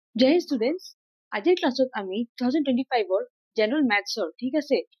Jai students, আজিৰ ক্লাছত আমি 2025 ৰ জেনাৰেল ম্যাথছৰ ঠিক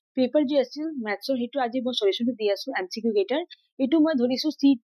আছে পেপাৰ যে আছিল ম্যাথছৰ হেতু আজি মই সলিউশনটো দি আছো এমসিকিউ গেটাৰ এটো মই ধৰিছো সি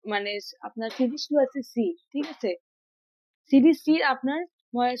মানে আপোনাৰ সিৰিজটো আছে সি ঠিক আছে সিৰিজ সি আপোনাৰ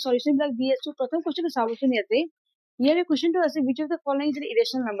মই সলিউশন বিলাক দি আছো প্ৰথম কোৱেশ্চনটো চাবচোন ইয়াতে ইয়াৰে কোৱেশ্চনটো আছে which of the following is an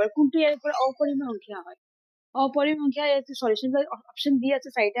irrational number কোনটো ইয়াৰ পৰা অপৰিমেয় সংখ্যা হয় অপৰিমেয় সংখ্যা ইয়াতে সলিউশন বিলাক অপশন দি আছে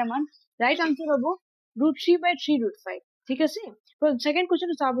চাৰিটা মান ৰাইট আনসাৰ হ'ব √3/3 √5 ঠিক আছে সেকেন্ড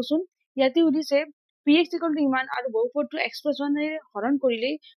কোৱেশ্চনটো চাবচোন ইয়াতে উদিছে px ইকুয়াল টু ইমান আৰু বহুপদটো x + 1 ৰে হৰণ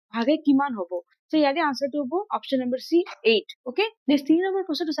কৰিলে ভাগে কিমান হ'ব সো ইয়াতে আনসাৰটো হ'ব অপশন নম্বৰ সি 8 ওকে নেক্সট 3 নম্বৰ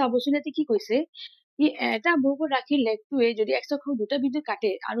কোৱেশ্চনটো চাবচোন ইয়াতে কি কৈছে ই এটা বহুপদ ৰাখি লেখটোৱে যদি x অক্ষক দুটা বিন্দু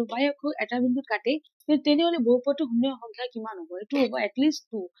কাটে আৰু y অক্ষক এটা বিন্দু কাটে তেনেহলে বহুপদটো শূন্য সংখ্যা কিমান হ'ব এটো হ'ব at least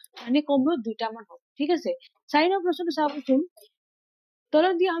 2 মানে কমও দুটা মান হ'ব ঠিক আছে 4 নম্বৰ প্ৰশ্নটো চাবচোন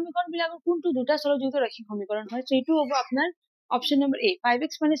তলত দিয়া সমীকৰণবিলাকৰ কোনটো দুটা সৰলযুক্ত ৰাশি সমীকৰণ হয় সেইটো হ'ব আপোনাৰ অপশন নম্বৰ এ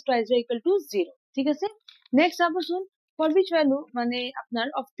 5x - 2y = 0 ঠিক আছে নেক্সট চাবচোন for which value মানে আপনার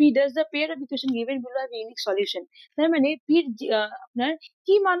of p does the pair of equation given below have unique solution তার মানে p আপনার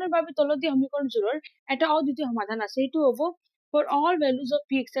কি মানের ভাবে তলত দিয়া সমীকরণ জোৰৰ এটা অদ্বিতীয় সমাধান আছে এটো হ'ব for all values of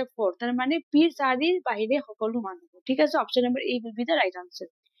p except 4 তার মানে p এর চাৰিৰ বাহিৰে সকলো মান হ'ব ঠিক আছে option number A will be the right answer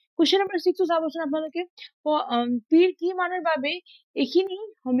question number 6 টো চাবচোন আপোনালোকে p এর কি মানের ভাবে এখিনি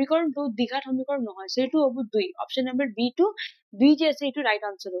সমীকৰণটো দ্বিঘাত সমীকৰণ নহয় সেটো হ'ব 2 অপশন নম্বৰ বি টু 2 যে আছে এটো রাইট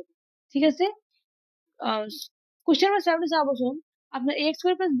আনসার হ'ব ঠিক আছে question number 7 চাবচোন আপনার ax²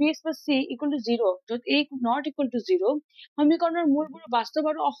 + bx + c = 0 যত a not equal to 0 সমীকৰণৰ মূলবোৰ বাস্তৱ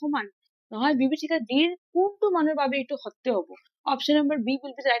আৰু অসমান নহয় বিবেচিকা d ৰ কোনটো মানৰ বাবে এটো সত্য হ'ব option number B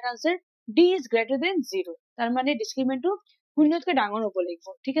will be the right answer d is greater than 0 তাৰ মানে ডিসক্ৰিমিনেন্টটো শূন্যতকৈ ডাঙৰ হ'ব লাগিব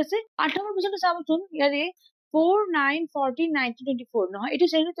ঠিক আছে 8 নম্বৰ প্ৰশ্নটো চাবচোন ইয়াৰে 4 9 14 19 24 নহয় এটো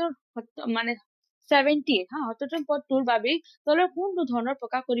শ্ৰেণীটোৰ মানে 70 হা অতটন পদটোৰ বাবে তলৰ কোনটো ধৰণৰ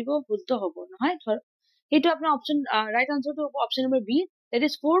প্ৰকাশ কৰিব শুদ্ধ হ'ব নহয় এটো আপোনাৰ অপশন ৰাইট আনসাৰটো হ'ব option number B that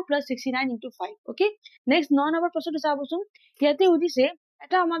is 4 + 69 * 5 okay next 9 number প্ৰশ্নটো চাবচোন ইয়াতে উদিছে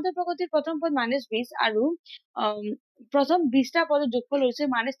এটা সমান্তৰাল প্ৰকৃতিৰ প্ৰথম পদ -20 আৰু প্ৰথম 20টা পদৰ যোগফল হৈছে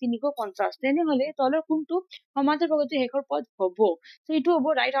 -350 তেনেহলে তলৰ কোনটো সমান্তৰাল প্ৰকৃতিৰ শেষৰ পদ হ'ব সো এটো হ'ব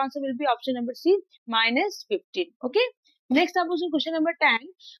right answer will be option number C -15 okay next চাবচোন কোৱেশ্চন নম্বৰ 10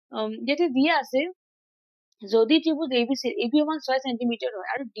 যেতে দিয়া আছে যদি ত্ৰিভুজ ABC AB সমান 6 সেন্টিমিটাৰ হয়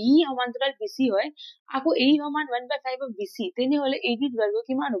আৰু DE সমান্তৰাল BC হয় আকৌ AE সমান 1/5 of BC তেনেহলে AD ৰ দৈৰ্ঘ্য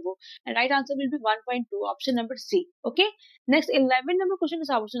কিমান হ'ব right answer will be 1.2 option number C okay next 11 number question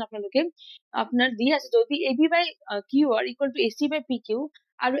চাবচোন আপোনালোকে আপোনাৰ দিয়া আছে যদি AB/QR = AC/PQ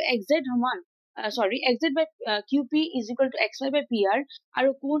আৰু XZ সমান XZ/QP = XY/PR আৰু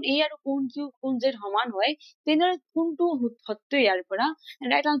কোণ A আৰু কোণ Q কোণ Z সমান হয় তেনেহলে কোনটো সত্য ইয়াৰ পৰা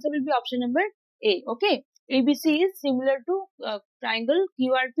right answer will be option number A okay ABC is similar to triangle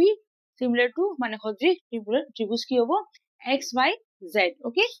QRP similar to মানে সদৃশ ত্রিভুজ কি হ'ব XYZ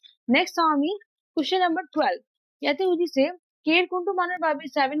okay next আমি question number 12 ইয়াতে উদিছে k এর কোনটো মানৰ বাবে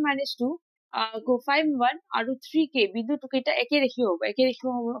 7 - 2 5 1 আৰু 3k বিন্দু টুকেটা একে ৰেখীয় হ'ব একে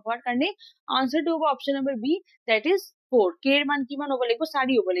ৰেখীয় হোৱাৰ কাৰণে আনসাৰটো হ'ব option number B that is 4 k এর মান কিমান হ'ব লাগিব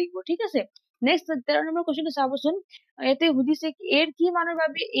 4 হ'ব লাগিব ঠিক আছে নেক্সট 13 নম্বৰ কোৱেশ্চনটো চাবচোন ইয়াতে উদিছে এৰ কি মানৰ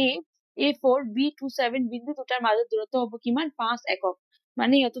বাবে A4 B27 বিন্দু দুটাৰ মাজত দূৰত্ব হ'ব কিমান 5 একক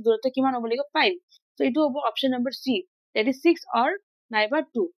মানে ইয়াতে দূৰত্ব কিমান হ'ব লাগিব 5 সো এটো হ'ব option number C that is 6 or নাইবা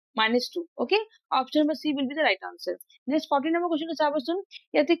 2 -2 okay option number C will be the right answer next 14 number question চাবচোন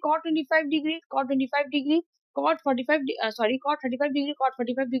ইয়াতে cot 25 degree cot 25 degree cot 45 cot 35 degree cot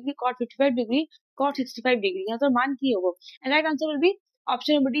 45 degree cot 55 degree cot 65 degree ইয়াতৰ মান কি হ'ব right answer will be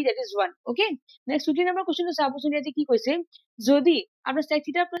option number D that is 1 okay next 15 number question চাবচোন ইয়াতে কি কৈছে যদি আমরা sec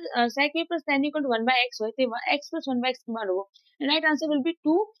theta plus sec a plus tan equal to 1/x হয় তে x plus 1/x কিমান হ'ব right answer will be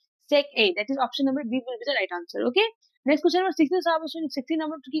 2 sec a that is option number B will be the right answer okay next question number 16 চাবচোন 16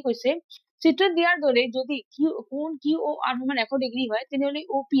 number কি কৈছে চিত্ৰত দিয়াৰ দৰে যদি কোণ QO r সমান 100 ডিগ্ৰী হয় তেনেহলে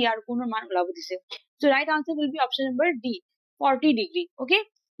OP আৰ কোণৰ মান ওলাব দিছে so right answer will be option number D 40 degree okay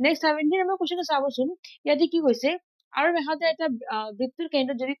next 17 number question চাবচোন ইয়াতে কি কৈছে আৰু মেখাতে এটা বৃত্তৰ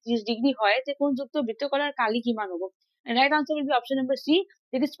কেন্দ্ৰ যদি 30 ডিগ্ৰী হয় তে কোণযুক্ত বৃত্তকলাৰ কালি কিমান হ'ব right answer will be option number C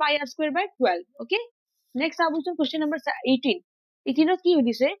that is pi r²/12 okay next চাবচোন question number 18 18 কি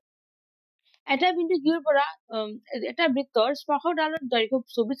উদিছে এটা বিন্দু Q ৰ পৰা এটা বৃত্তৰ স্পৰ্শকালৰ দৈৰ্ঘ্য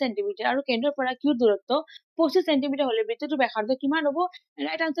 24 সেন্টিমিটাৰ আৰু কেন্দ্ৰৰ পৰা Q দূৰত্ব 25 সেন্টিমিটাৰ হলে বৃত্তটোৰ ব্যাসাৰ্ধ কিমান হ'ব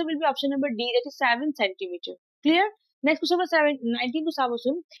right answer will be option number D that is 7 centimeter clear next question number 19 টো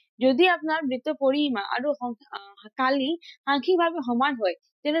চাবচোন যদি আপোনাৰ বৃত্ত পৰিসীমা আৰু কালি আংশিকভাৱে সমান হয়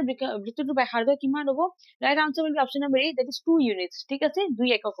তেনে বৃত্তটোৰ ব্যাসাৰ্ধ কিমান হ'ব right answer will be option number A that is 2 units ঠিক আছে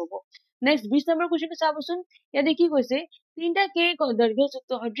 2 একক হ'ব নেক্সট 20 নম্বৰ কুৱেশ্যনটো চাবচোন ইয়াতে কি কৈছে তিনটা কে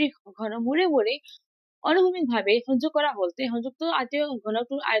দৈৰ্ঘ্যযুক্ত সদৃশ ঘন মূৰে মূৰে অনুভূমিকভাৱে সংযোগ কৰা হ'ল তে সংযুক্ত আয়তীয়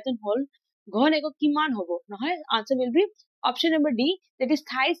ঘনটোৰ আয়তন হ'ল ঘন একক কিমান হ'ব নহয় answer will be option number D that is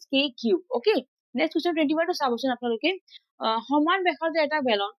থাইস K cube okay next question 21 টো চাবচোন আপোনালোকে সমান ব্যাসাৰ্ধ এটা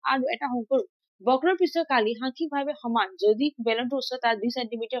বেলন আৰু এটা শংকুৰ বক্ৰ পৃষ্ঠৰ কালি সাংখ্যিকভাৱে সমান যদি বেলনটোৰ উচ্চতা 2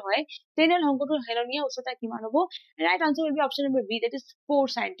 সেন্টিমিটাৰ হয় তেনেহলে শংকুটোৰ হেলনীয়া উচ্চতা কিমান হ'ব right answer will be option number B that is 4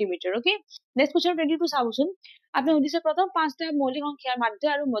 centimetre okay next question 22 চাবচোন আপনি সুধিছে প্ৰথম পাঁচটা মৌলিক সংখ্যাৰ মাধ্য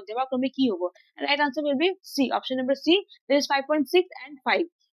আৰু মধ্যমা ক্ৰমে কি হ'ব right answer will be C option number see that is 5.6 and 5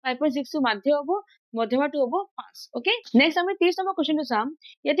 5.6 টো মাধ্য হ'ব মধ্যমাটো হ'ব 5 ওকে নেক্সট আমি 23 নম্বৰ কুৱেশ্যনটো চাম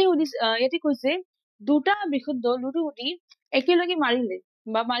ইয়াতে কৈছে দুটা বিশুদ্ধ লুটুগুটি একেলগে মাৰিলে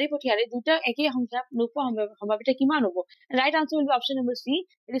বা মাৰি পঠিয়ালে দুটা একে সংখ্যা নোপোৱা সম্ভাৱিতা কিমান হ'ব right answer will be option number C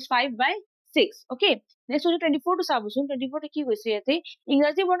it is 5/6 okay next 24 টো চাবচোন 24 টো কি কৈছে ইয়াতে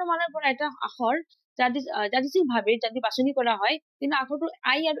ইংৰাজী বৰ্ণমালাৰ পৰা এটা আখৰ যাদৃচ্ছিকভাৱে যদি বাছনি কৰা হয় তেনে আখৰটো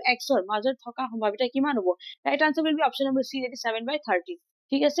আই আৰু এক্সৰ মাজত থকা সম্ভাৱিতা কিমান হ'ব right answer will be option number C it is 7/30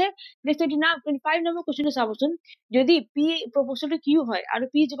 ঠিক আছে নেক্সট 25 নম্বৰ কুৱেশ্যনটো চাবচোন যদি পি প্ৰপোৰ্শনটো কিউ হয় আৰু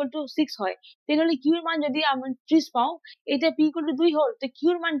পি ইকুয়াল টু 6 হয় তেনেহলে কিউৰ মান যদি আমি 30 পাও এতিয়া পি ইকুয়াল টু 2 হ'ল তে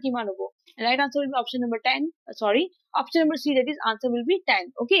কিউৰ মান কিমান হ'ব right answer will be option number 10 সৰি option number see that is answer will be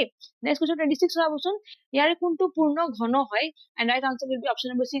 10 okay next question 26 চাবচোন ইয়াৰে কোনটো পূৰ্ণ ঘন হয় and right answer will be option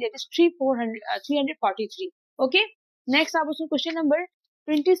number see that is 343 okay next চাবচোন কুৱেশ্যন নম্বৰ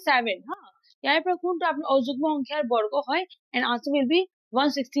 27 হা ইয়াৰ পৰা কোনটো আপুনি অযুগ্ম সংখ্যাৰ বৰ্গ হয় এন্ড আনসাৰ উইল বি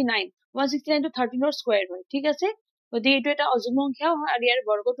 169 টো 13 ৰ স্কয়াৰ হয় ঠিক আছে গতিকে এইটো এটা অযুগ্ম সংখ্যা হয় আৰু ইয়াৰ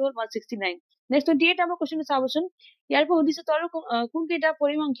বৰ্গটো হ'ল 169 নেক্সট 28 নম্বৰ কুৱেশ্যন চাবচোন ইয়াৰ পৰা সুধিছে তলৰ কোন কেইটা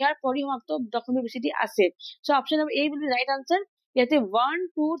পৰিম সংখ্যাৰ পৰিসমাপ্ত দশমিক বিচ্ছেদি আছে so option number A will be right answer ইয়াতে 1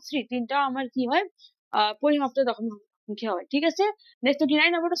 2 3 তিনটা আমাৰ কি হয় পৰিসমাপ্ত দশমিক সংখ্যা হয় ঠিক আছে নেক্সট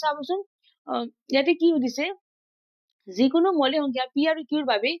 29 নম্বৰটো চাবচোন ইয়াতে কি সুধিছে যিকোনো মৌলিক সংখ্যা পি আৰু কিউৰ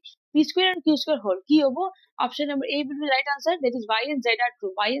বাবে পি স্কয়াৰ আৰু কিউ স্কয়াৰ হ'ল কি হ'ব option number A will be right answer that is y and z are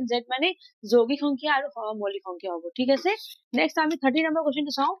true y and z মানে যৌগিক সংখ্যা আৰু সহমৌলিক সংখ্যা হ'ব ঠিক আছে নেক্সট আমি 30 নম্বৰ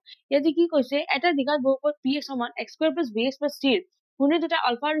কুৱেশ্যনটো চাও ইয়াতে কি কৈছে এটা দ্বিঘাত বহুপদ px সমান x² + bx + c ৰ কোনে দুটা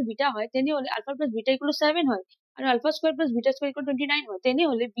আলফা আৰু বিটা হয় তেনেহলে আলফা + বিটা = 7 হয় আৰু আলফা স্কয়াৰ + বিটা স্কয়াৰ = 29 হয়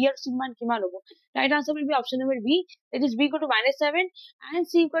তেনেহলে b আৰু c মান কিমান হ'ব right answer will be option number B that is b = -7 and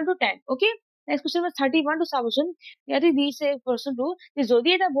c = 10 okay next question number 31 টো চাবচোন ইয়াতে দিছে প্ৰশ্নটো যে যদি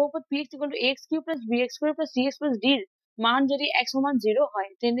এটা বহুপদ px = ax³ + bx² + cx + d ৰ মান যদি x সমান 0 হয়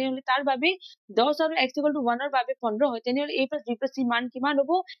তেনেহলে তাৰ বাবে 10 আৰু x = 1 ৰ বাবে 15 হয় তেনেহলে a + b + c মান কিমান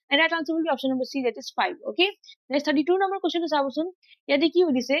হ'ব and right answer will be option number c that is 5 okay next 32 number কুৱেশ্যনটো চাবচোন ইয়াতে কি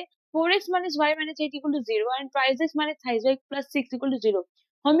সুধিছে 4x - y - 8 = 0 and 5x - 5y + 6 = 0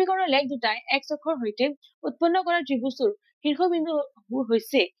 সমীকৰণৰ লেখ দুটাই x অক্ষৰ সৈতে উৎপন্ন কৰা ত্ৰিভুজৰ শীৰ্ষবিন্দুবোৰ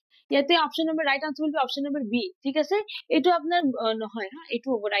হৈছে ইয়াতে option number right answer will be option number B ঠিক আছে এটো আপোনাৰ নহয় হা এটো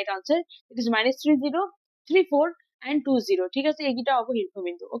হ'ব right answer it is -30 34 and 20 ঠিক আছে এইগিটা হ'ব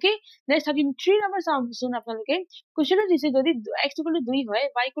শীৰ্ষবিন্দু ওকে নেক্সট 33 নম্বৰ চাওঁচোন আপোনালোকে কোৱেশ্যনটো দিছে যদি x = 2 হয়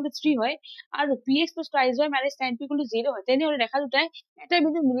y = 3 হয় আৰু px + 5y - 10p = 0 হয় তেনেহলে ৰেখা দুটাই এটা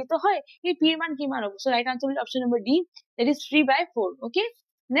বিন্দু মিলিত হয় এই p ৰ মান কিমান হ'ব so right answer will option number D that is 3/4 okay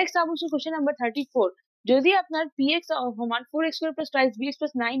next চাওঁচোন কুৱেশ্যন নম্বৰ 34 যদি আপোনাৰ px সমান 4x² + 5bx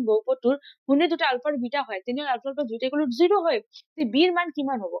 + 9 বহুপদটোৰ শূন্য দুটা আলফা আৰু বিটা হয় তেনেহলে আলফা + বিটা = 0 হয় তে b ৰ মান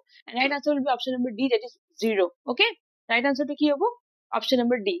কিমান হ'ব right answer will be option number D that is 0 okay right আনসাৰটো কি হ'ব option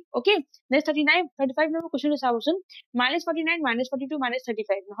number D okay next 35 number কুৱেশ্যনটো চাবচোন -49 -42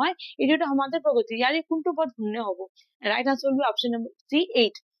 -35 নহয় এইটো এটা সমান্তৰাল প্ৰগতি ইয়াৰে কোনটো পদ শূন্য হ'ব right answer will be option number সি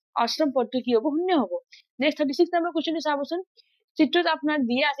 8 অষ্টম পদটো কি হ'ব শূন্য হ'ব নেক্সট 36 নম্বৰ কুৱেশ্যনটো চাবচোন চিত্ৰত আপোনাৰ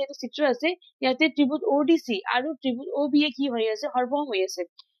দিয়া আছে এটা চিত্ৰ আছে ইয়াতে ত্ৰিভুজ ODC আৰু ত্ৰিভুজ OBA কি হৈ আছে সৰ্বসম হৈ আছে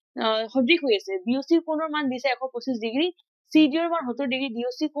সদৃশ হৈ আছে BOC কোণৰ মান দিছে 125 ডিগ্ৰী CD ৰ মান 70 ডিগ্ৰী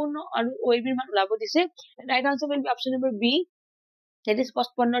DOC কোণ আৰু OAB ৰ মান ওলাব দিছে right answer will be option number B that is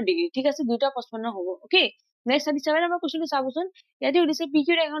 55 degree ঠিক আছে দুটা 55 হ'ব ওকে নেক্সট 37 নম্বৰ কুৱেশ্যনটো চাবচোন ইয়াতে উলিছে PQ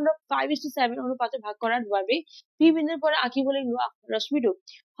ৰেখাখণ্ডক 5:7 অনুপাতত ভাগ কৰাৰ বাবে P বিন্দুৰ পৰা আঁকিবলৈ লোৱা ৰশ্মিটো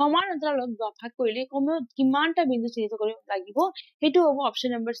সমান অন্তৰালত ভাগ কৰিলে কমেও কিমানটা বিন্দু চিহ্নিত কৰিব লাগিব হেতু হ'ব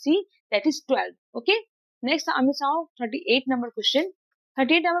option number see that is 12 okay next আমি চাও 38 নম্বৰ কুৱেশ্যন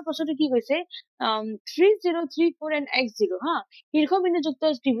 38 নম্বৰ প্ৰশ্নটো কি কৈছে 3034 and x0 হা শীৰ্ষবিন্দুযুক্ত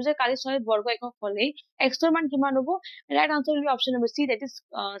ত্ৰিভুজৰ কালি 6 বৰ্গ একক হ'লে x ৰ মান কিমান হ'ব right answer will be option number see that is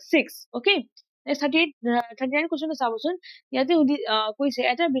 6 okay next 39 কুৱেশ্যনটো চাবচোন ইয়াতে কৈছে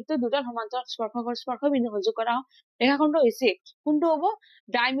এটা বৃত্ত দুটা সমান্তৰাল স্পৰ্শবিন্দু সংযোগ কৰা ৰেখাখণ্ড হৈছে কোনটো হ'ব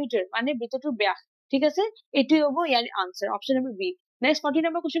ডায়ামিটাৰ মানে বৃত্তটোৰ ব্যাস ঠিক আছে এটি হ'ব ইয়াৰ answer option number B next 40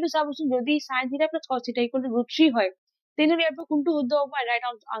 number কুৱেশ্যনটো চাবচোন যদি sin θ + cos θ = √3 হয় তেনেহ'লে ইয়াৰ পৰা কোনটো শুদ্ধ হ'ব? Right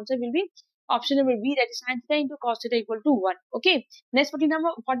answer will be option number B, that is sin theta into cos theta equal to 1. Okay, next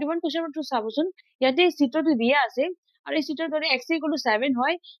 41 question number 2 চাবচোন। ইয়াতে চিত্ৰটো দিয়া আছে আৰু এই চিত্ৰৰ দৰে x equal to 7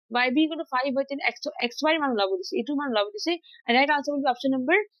 হয়, y b equal to 5 হয়, তেনে x y মান ওলাব দিছে, এইটো মান ওলাব দিছে। Right answer will be option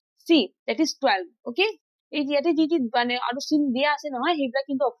number C, that is 12. Okay, এই ইয়াতে যি মানে আৰু চিন দিয়া আছে নহয়, সেইবিলাক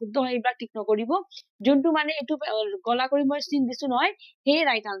কিন্তু অশুদ্ধ হয়, এইবিলাক ঠিক নকৰিব। যোনটো মানে এইটো গলা কৰি মই চিন দিছো নহয়, সেই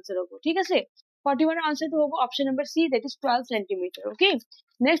ৰাইট আনসাৰ হ'ব। ঠিক আছে, 41 আনসাৰটো হ'ব option number C, that is 12 centimeter. Okay,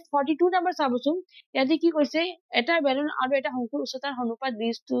 next 42 number চাবচোন। ইয়াতে কি কৈছে, এটা বেলুন আৰু এটা শংকুৰ উচ্চতাৰ অনুপাত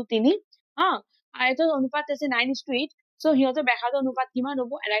 20:3, আয়তৰ অনুপাত আছে 9:8, so সিহঁতৰ ব্যাসাৰ্ধৰ অনুপাত কিমান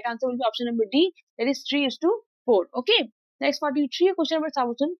হ'ব? Right answer will be option number D, that is 3:4. Okay, next 43 question number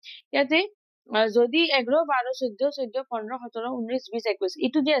চাবচোন। ইয়াতে যদি 11, 12, 14, 14, 15, 17, 19, 20, 21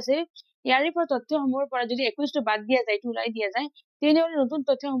 এইটো যে আছে, ইয়াৰে পৰা তথ্যসমূহৰ পৰা যদি 21টো বাদ দিয়া যায়, এইটো ওলাই দিয়া যায়, তেনেহ'লে নতুন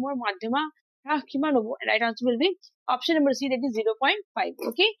তথ্যসমূহৰ মাধ্যমা কিমান হ'ব? Right answer will be option number C, that is 0.5.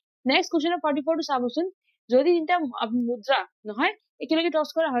 Okay, next question number 44 টো চাবচোন। যদি তিনিটা মুদ্ৰা নহয় একেলগে টছ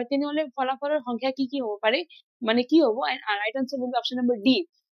কৰা হয়, তেনেহ'লে ফলাফলৰ সংখ্যা কি কি হ'ব পাৰে, মানে কি হ'ব? Right answer will be option number D,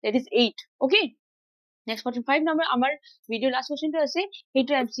 that is 8. Okay, next 45 number আমাৰ ভিডিও লাষ্ট কোৱেশ্চনটো আছে,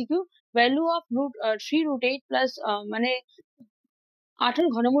 সেইটো MCQ, value of 3√8 plus মানে 8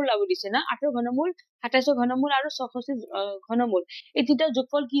 ঘনমূল ওলাব দিছে না, 8 ঘনমূল, 27 ঘনমূল আৰু 66 ঘনমূল, এই তিনিটা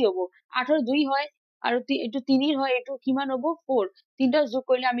যোগফল কি হ'ব? 8 2 হয় আৰু এইটো 3 হয়, এইটো কিমান হ'ব? 4, তিনিটা যোগ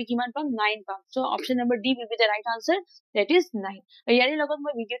কৰিলে আমি কিমান পাম? 9 পাম। So option number D will be the right answer, that is 9. ইয়াৰে লগত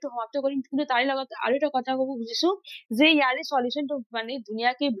মই ভিডিওটো সমাপ্ত কৰিম, কিন্তু তাৰে লগত আৰু এটা কথা ক'ব খুজিছো যে ইয়াৰে সলিউশনটো মানে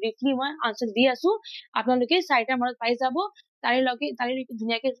ধুনীয়াকে ব্ৰিফলি মই আনসাৰ দি আছো, আপোনালোকে 4টা মনত পাই যাব, তাৰে লগে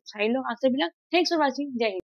ধুনীয়াকে চাই লওক আনসাৰ বিলাক। Thanks for watching, Jay Hind.